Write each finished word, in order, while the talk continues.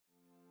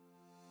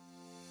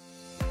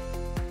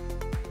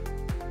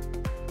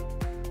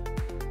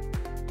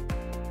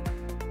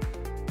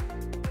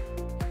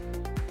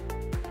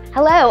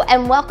Hello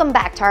and welcome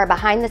back to our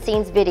behind the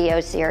scenes video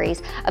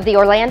series of the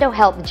Orlando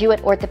Health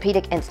Jewett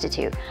Orthopedic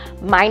Institute.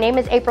 My name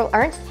is April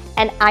Ernst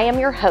and I am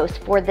your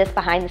host for this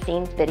behind the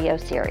scenes video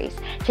series.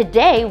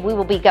 Today we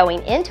will be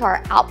going into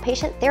our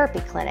outpatient therapy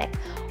clinic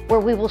where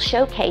we will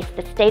showcase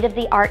the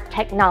state-of-the-art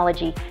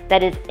technology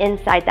that is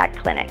inside that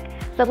clinic.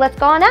 So let's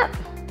go on up.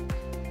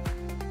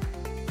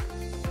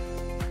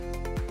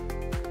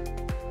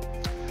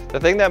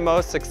 The thing that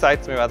most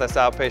excites me about this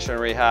outpatient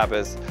rehab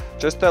is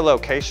just the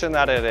location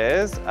that it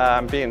is,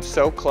 being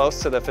so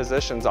close to the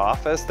physician's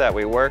office that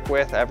we work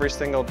with every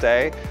single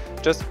day,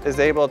 just is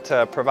able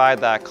to provide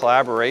that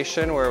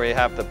collaboration where we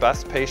have the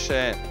best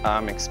patient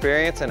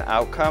experience and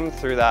outcome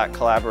through that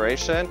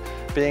collaboration.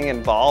 Being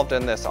involved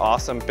in this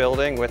awesome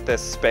building with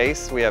this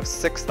space, we have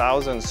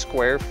 6,000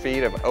 square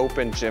feet of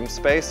open gym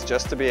space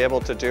just to be able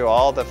to do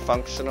all the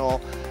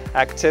functional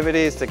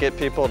activities to get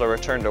people to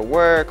return to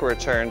work,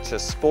 return to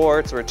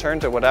sports, return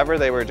to whatever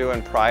they were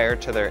doing prior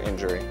to their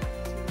injury.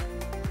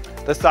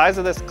 The size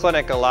of this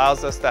clinic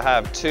allows us to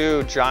have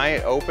two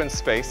giant open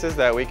spaces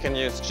that we can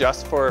use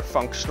just for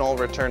functional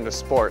return to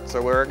sport. So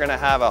we're going to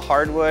have a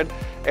hardwood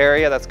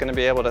area that's going to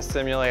be able to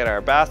simulate our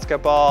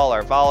basketball,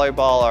 our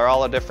volleyball, or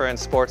all the different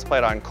sports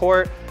played on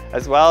court,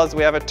 as well as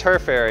we have a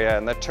turf area.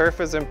 And the turf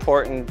is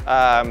important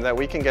that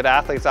we can get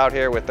athletes out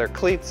here with their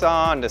cleats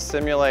on to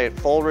simulate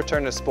full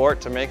return to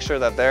sport to make sure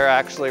that they're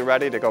actually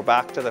ready to go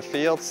back to the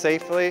field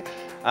safely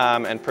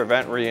and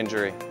prevent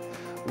re-injury.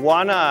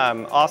 One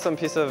awesome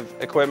piece of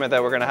equipment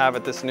that we're going to have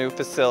at this new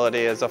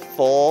facility is a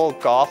full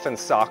golf and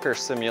soccer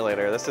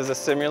simulator. This is a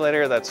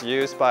simulator that's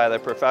used by the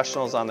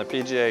professionals on the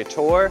PGA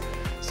Tour.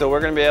 So we're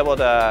going to be able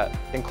to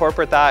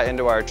incorporate that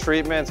into our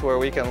treatments where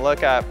we can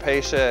look at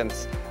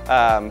patients'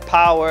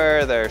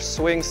 power, their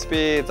swing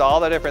speeds,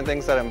 all the different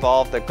things that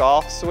involve the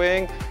golf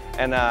swing,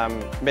 and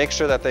make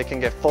sure that they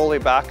can get fully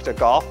back to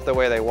golf the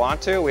way they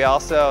want to.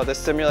 This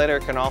simulator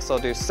can also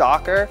do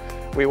soccer.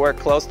 We work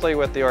closely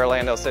with the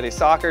Orlando City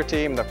soccer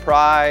team, the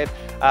Pride,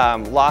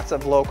 lots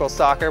of local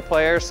soccer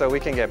players, so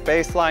we can get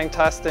baseline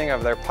testing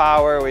of their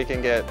power, we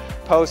can get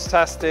post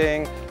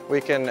testing,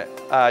 we can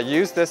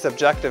use this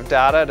objective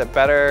data to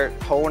better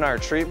hone our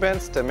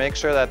treatments to make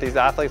sure that these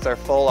athletes are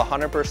full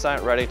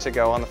 100% ready to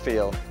go on the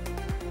field.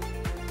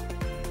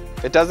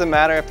 It doesn't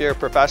matter if you're a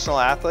professional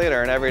athlete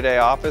or an everyday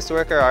office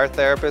worker, our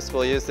therapists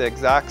will use the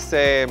exact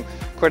same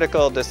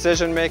critical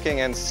decision making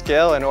and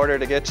skill in order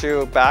to get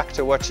you back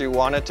to what you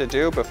wanted to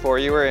do before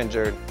you were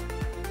injured.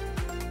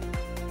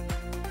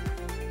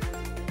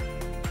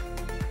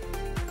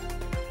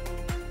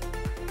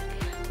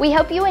 We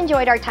hope you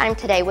enjoyed our time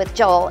today with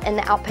Joel in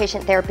the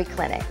outpatient therapy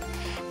clinic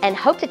and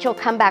hope that you'll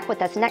come back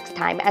with us next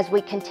time as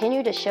we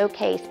continue to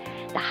showcase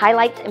the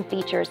highlights and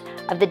features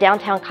of the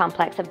downtown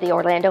complex of the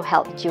Orlando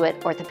Health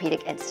Jewett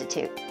Orthopedic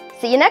Institute.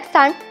 See you next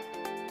time.